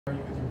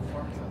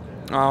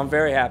I'm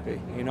very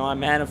happy. You know, I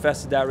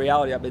manifested that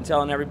reality. I've been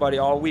telling everybody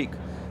all week,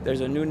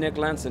 there's a new Nik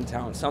Lentz in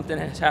town. Something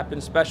has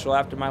happened special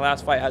after my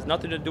last fight. It has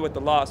nothing to do with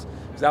the loss,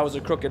 because that was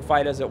a crooked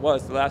fight as it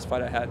was, the last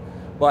fight I had.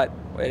 But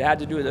it had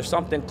to do with there's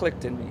something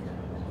clicked in me.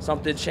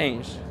 Something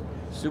changed.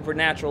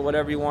 Supernatural,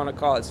 whatever you want to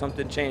call it,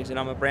 something changed, and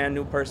I'm a brand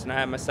new person. I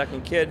have my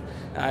second kid.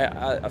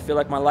 I feel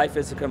like my life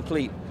is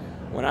complete.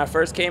 When I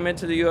first came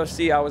into the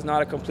UFC, I was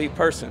not a complete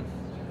person.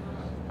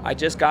 I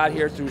just got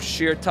here through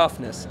sheer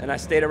toughness, and I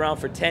stayed around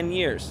for 10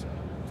 years.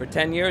 For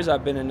 10 years,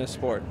 I've been in this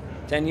sport.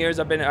 10 years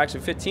I've been,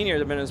 actually 15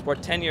 years I've been in the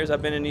sport, 10 years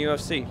I've been in the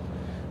UFC.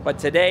 But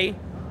today,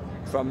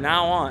 from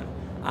now on,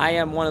 I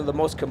am one of the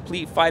most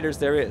complete fighters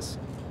there is.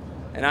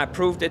 And I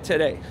proved it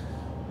today,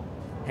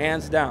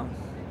 hands down.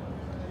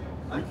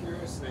 I'm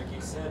curious, Nick, you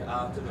said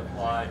after the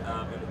fight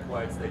in the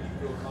quotes that you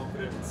feel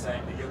confident in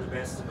saying that you're the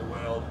best in the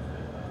world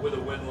with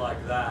a win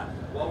like that.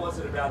 What was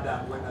it about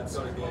that win that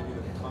sort of gave you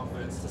the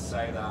confidence to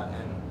say that?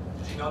 And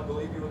did you not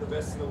believe you were the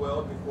best in the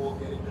world before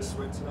getting this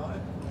win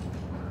tonight?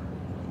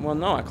 Well,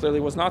 no, I clearly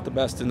was not the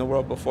best in the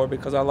world before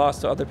because I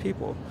lost to other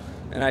people.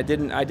 And I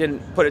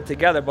didn't put it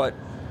together, but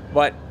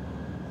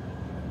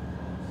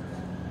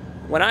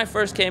when I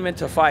first came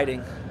into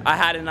fighting, I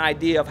had an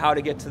idea of how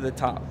to get to the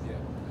top.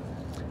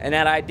 And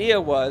that idea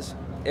was,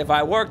 if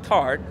I worked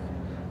hard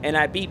and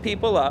I beat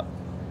people up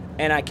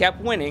and I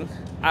kept winning,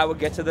 I would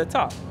get to the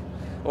top.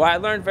 Well, I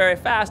learned very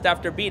fast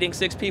after beating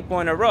 6 people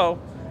in a row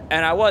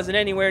and I wasn't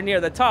anywhere near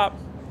the top,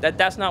 that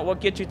that's not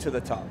what gets you to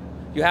the top.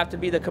 You have to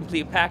be the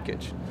complete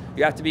package.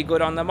 You have to be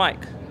good on the mic.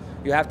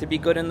 You have to be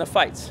good in the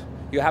fights.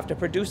 You have to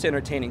produce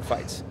entertaining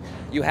fights.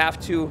 You have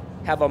to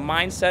have a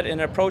mindset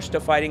and approach to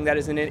fighting that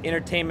is an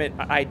entertainment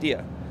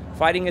idea.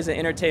 Fighting is an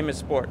entertainment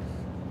sport.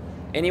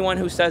 Anyone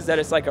who says that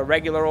it's like a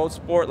regular old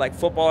sport, like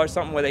football or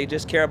something, where they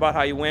just care about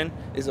how you win,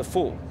 is a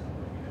fool.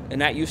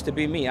 And that used to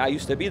be me. I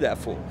used to be that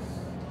fool.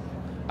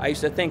 I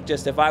used to think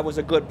just if I was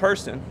a good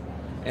person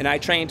and I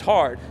trained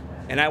hard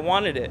and I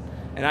wanted it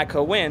and I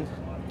could win,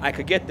 I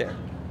could get there.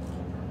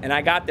 And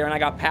I got there and I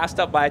got passed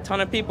up by a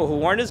ton of people who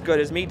weren't as good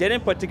as me,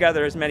 didn't put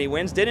together as many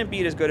wins, didn't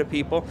beat as good of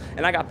people,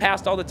 and I got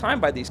passed all the time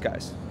by these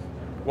guys.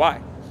 Why?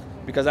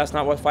 Because that's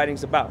not what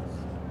fighting's about.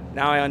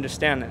 Now I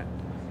understand that.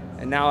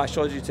 And now I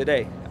showed you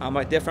today, I'm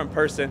a different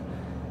person,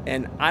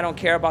 and I don't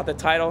care about the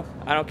title,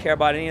 I don't care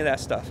about any of that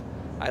stuff.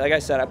 Like I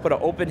said, I put an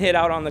open hit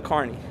out on the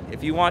carny.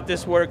 If you want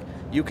this work,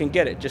 you can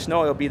get it. Just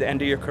know it'll be the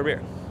end of your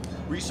career.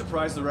 Were you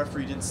surprised the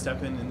referee didn't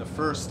step in the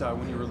first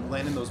when you were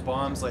landing those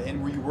bombs?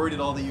 And were you worried at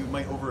all that you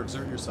might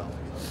overexert yourself?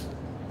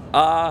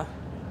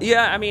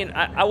 Yeah, I mean,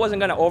 I wasn't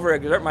going to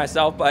overexert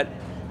myself, but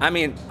I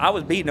mean, I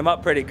was beating them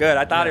up pretty good.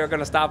 I thought they were going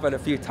to stop it a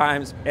few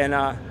times,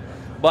 and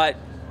but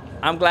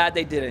I'm glad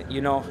they didn't, you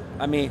know.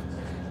 I mean,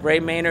 Gray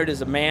Maynard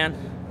is a man,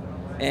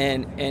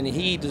 and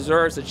he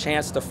deserves a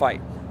chance to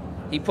fight.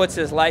 He puts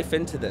his life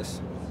into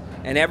this.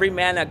 And every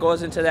man that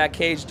goes into that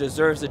cage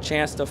deserves a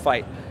chance to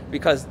fight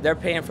because they're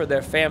paying for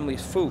their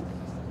family's food.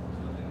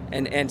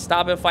 And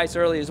stopping fights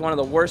early is one of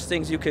the worst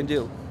things you can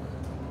do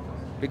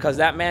because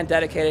that man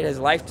dedicated his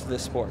life to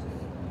this sport.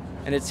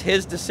 And it's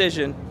his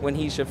decision when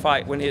he should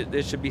fight, when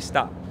it should be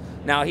stopped.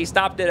 Now, he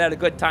stopped it at a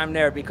good time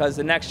there because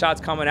the next shots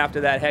coming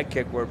after that head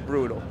kick were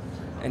brutal.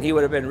 And he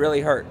would have been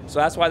really hurt. So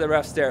that's why the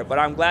refs there. But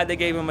I'm glad they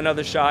gave him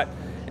another shot.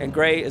 And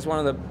Gray is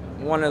one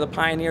of the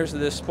pioneers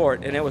of this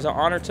sport. And it was an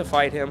honor to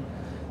fight him.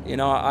 You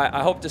know,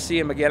 I hope to see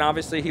him again.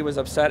 Obviously, he was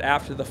upset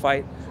after the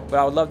fight, but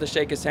I would love to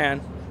shake his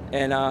hand.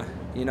 And,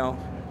 you know,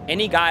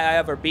 any guy I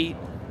ever beat,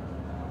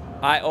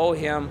 I owe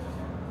him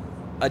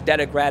a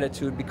debt of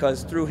gratitude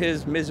because through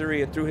his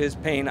misery and through his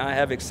pain, I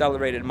have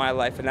accelerated my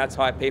life, and that's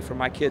how I pay for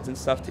my kids and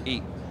stuff to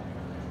eat.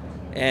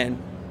 And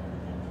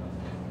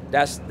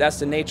that's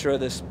the nature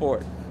of this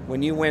sport.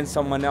 When you win,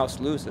 someone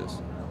else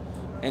loses.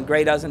 And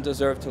Gray doesn't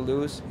deserve to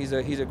lose. He's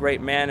a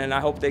great man, and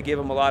I hope they give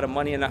him a lot of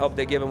money, and I hope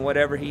they give him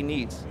whatever he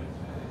needs.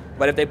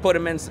 But if they put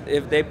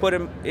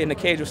him in the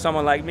cage with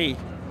someone like me,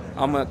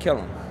 I'm gonna kill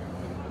him.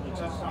 You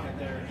touched on it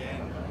there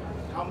again.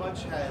 How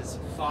much has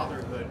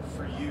fatherhood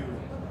for you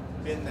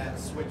been that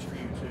switch for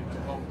you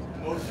to help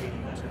motivate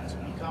you to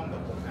become the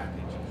whole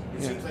package?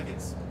 It seems like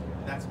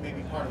that's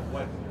maybe part of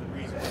what the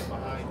reason was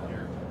behind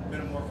your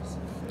metamorphosis.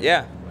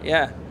 Yeah.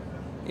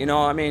 You know,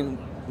 I mean,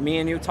 me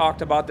and you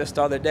talked about this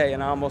the other day,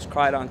 and I almost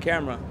cried on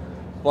camera.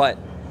 But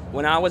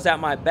when I was at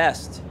my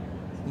best,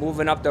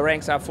 moving up the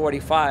ranks at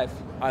 45,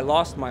 I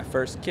lost my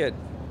first kid.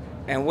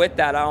 And with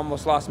that, I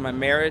almost lost my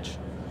marriage,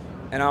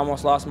 and I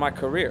almost lost my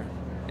career.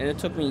 And it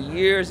took me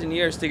years and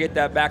years to get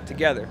that back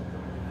together.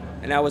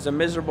 And that was a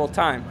miserable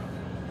time.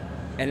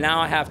 And now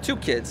I have 2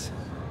 kids.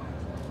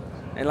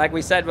 And like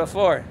we said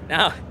before,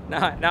 now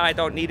I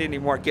don't need any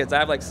more kids. I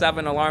have like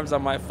 7 alarms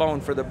on my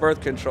phone for the birth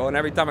control, and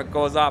every time it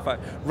goes off, I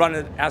run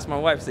and ask my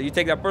wife, say, you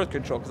take that birth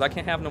control, because I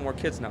can't have no more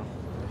kids now.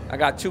 I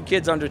got 2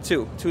 kids under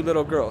 2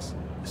 little girls.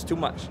 It's too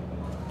much.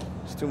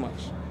 It's too much.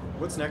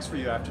 What's next for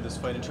you after this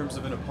fight in terms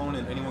of an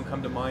opponent? Anyone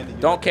come to mind that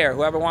you don't care.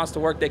 Whoever wants to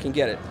work, they can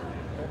get it.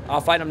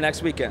 I'll fight them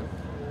next weekend.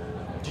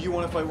 Do you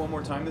want to fight one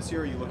more time this year,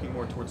 or are you looking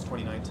more towards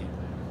 2019?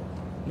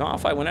 No, I'll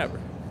fight whenever.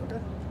 Okay.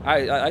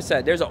 I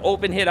said, there's an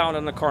open hit out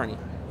on the carny.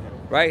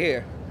 Right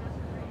here.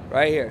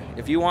 Right here.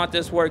 If you want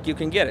this work, you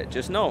can get it.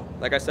 Just know,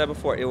 like I said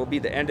before, it will be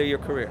the end of your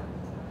career.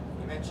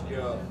 You mentioned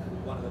you're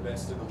one of the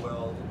best in the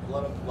world. A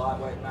lot of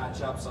lightweight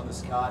matchups on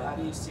this card. How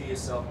do you see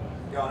yourself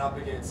going up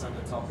against some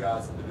of the top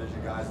guys in the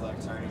division, guys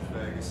like Tony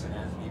Ferguson,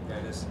 Anthony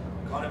Pettis,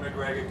 Conor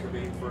McGregor,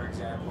 Khabib, for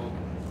example?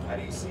 How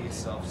do you see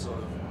yourself sort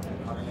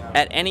of coming out?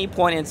 At any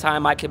point in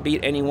time, I could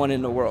beat anyone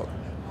in the world.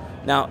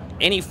 Now,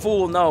 any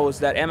fool knows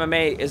that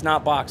MMA is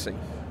not boxing.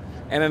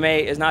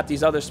 MMA is not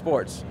these other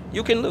sports.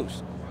 You can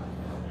lose.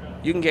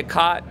 You can get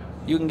caught.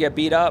 You can get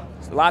beat up.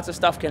 Lots of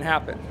stuff can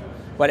happen.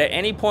 But at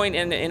any point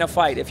in a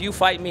fight, if you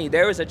fight me,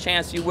 there is a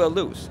chance you will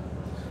lose.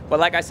 But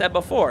like I said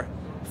before,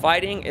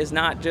 fighting is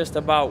not just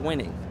about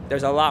winning.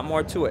 There's a lot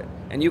more to it.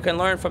 And you can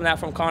learn from that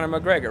from Conor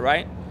McGregor,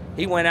 right?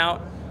 He went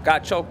out,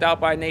 got choked out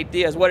by Nate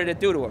Diaz. What did it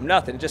do to him?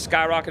 Nothing. It just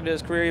skyrocketed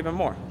his career even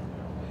more.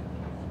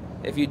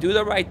 If you do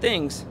the right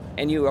things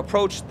and you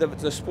approach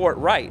the sport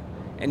right,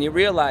 and you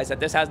realize that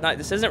this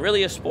isn't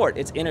really a sport,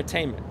 it's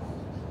entertainment.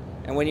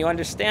 And when you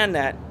understand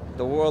that,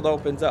 the world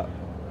opens up.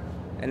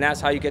 And that's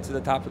how you get to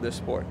the top of this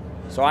sport.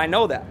 So I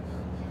know that.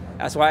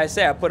 That's why I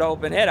say I put an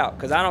open head out,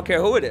 because I don't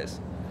care who it is.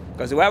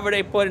 Because whoever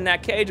they put in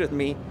that cage with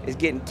me is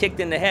getting kicked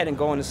in the head and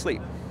going to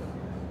sleep.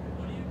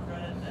 What do you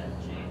credit that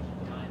change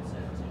in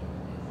mindset to?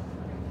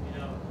 You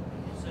know,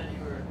 you said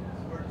you were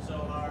working so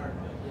hard,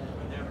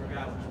 but never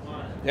got what you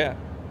wanted. Yeah.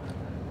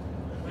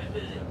 When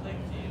did it click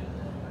to you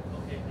that,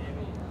 okay, maybe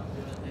I'm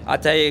doing things? I'll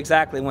tell you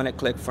exactly when it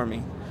clicked for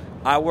me.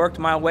 I worked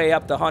my way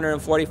up the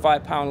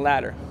 145-pound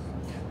ladder.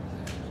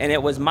 And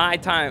it was my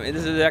time.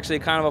 This is actually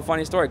kind of a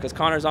funny story because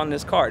Conor's on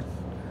this card.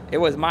 It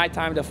was my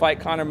time to fight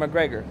Conor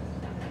McGregor.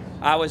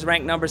 I was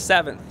ranked number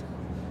 7th.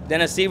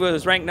 Dennis Siver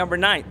was ranked number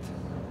 9th.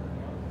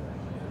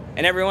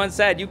 And everyone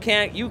said, you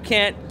can't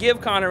give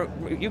Conor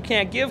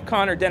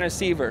Dennis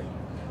Siver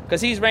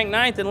because he's ranked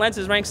 9th and Lentz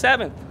is ranked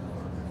 7th.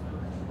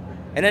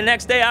 And the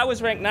next day I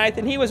was ranked 9th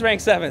and he was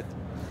ranked 7th.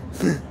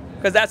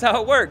 Because that's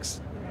how it works.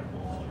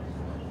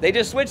 They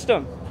just switched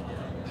them.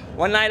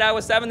 One night I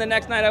was 7th, the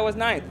next night I was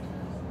 9th.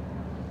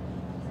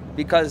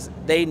 Because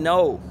they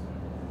know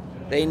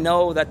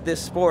that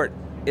this sport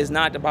is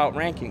not about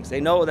rankings.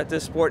 They know that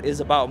this sport is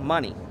about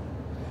money.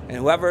 And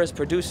whoever is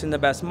producing the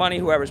best money,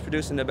 whoever is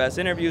producing the best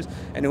interviews,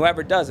 and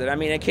whoever does it. I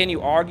mean, can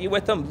you argue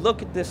with them?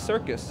 Look at this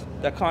circus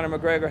that Conor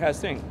McGregor has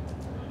seen.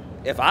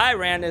 If I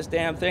ran this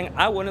damn thing,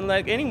 I wouldn't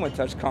let anyone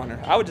touch Conor.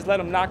 I would just let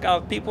them knock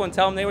out people and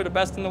tell them they were the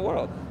best in the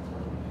world.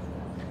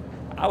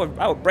 I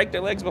would break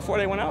their legs before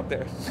they went out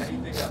there. How do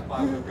you think that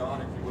fight would have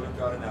gone if you would have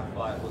gotten that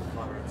fight with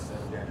Conor instead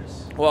of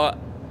Dennis? Well,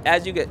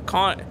 as you get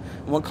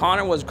when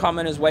Conor was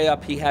coming his way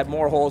up, he had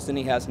more holes than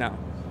he has now.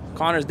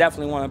 Conor's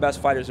definitely one of the best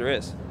fighters there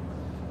is.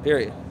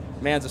 Period.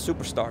 Man's a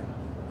superstar.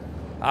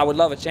 I would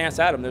love a chance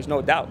at him, there's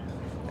no doubt.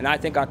 And I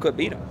think I could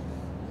beat him.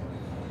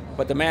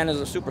 But the man is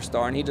a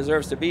superstar and he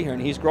deserves to be here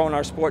and he's grown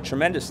our sport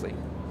tremendously.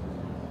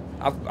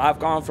 I've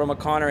gone from a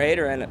Conor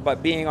hater,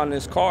 but being on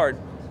this card,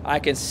 I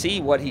can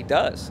see what he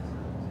does.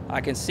 I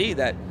can see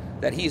that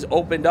he's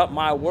opened up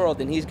my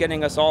world and he's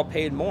getting us all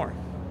paid more.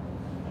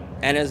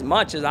 And as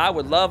much as I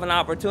would love an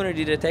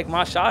opportunity to take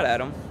my shot at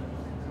him,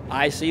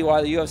 I see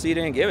why the UFC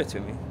didn't give it to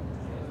me.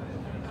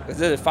 Because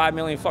there's 5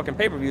 million fucking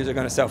pay-per-views are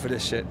gonna sell for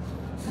this shit,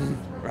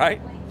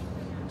 right?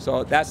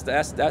 So that's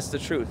the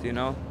truth, you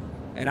know.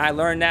 And I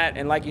learned that,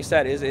 and like you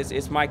said,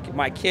 it's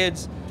my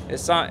kids.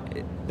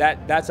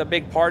 That's a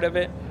big part of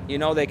it. You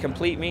know, they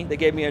complete me. They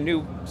gave me a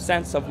new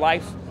sense of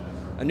life,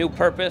 a new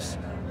purpose.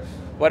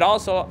 But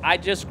also, I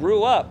just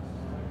grew up.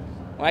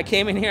 When I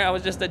came in here, I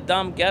was just a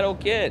dumb ghetto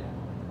kid.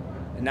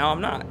 And now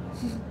I'm not.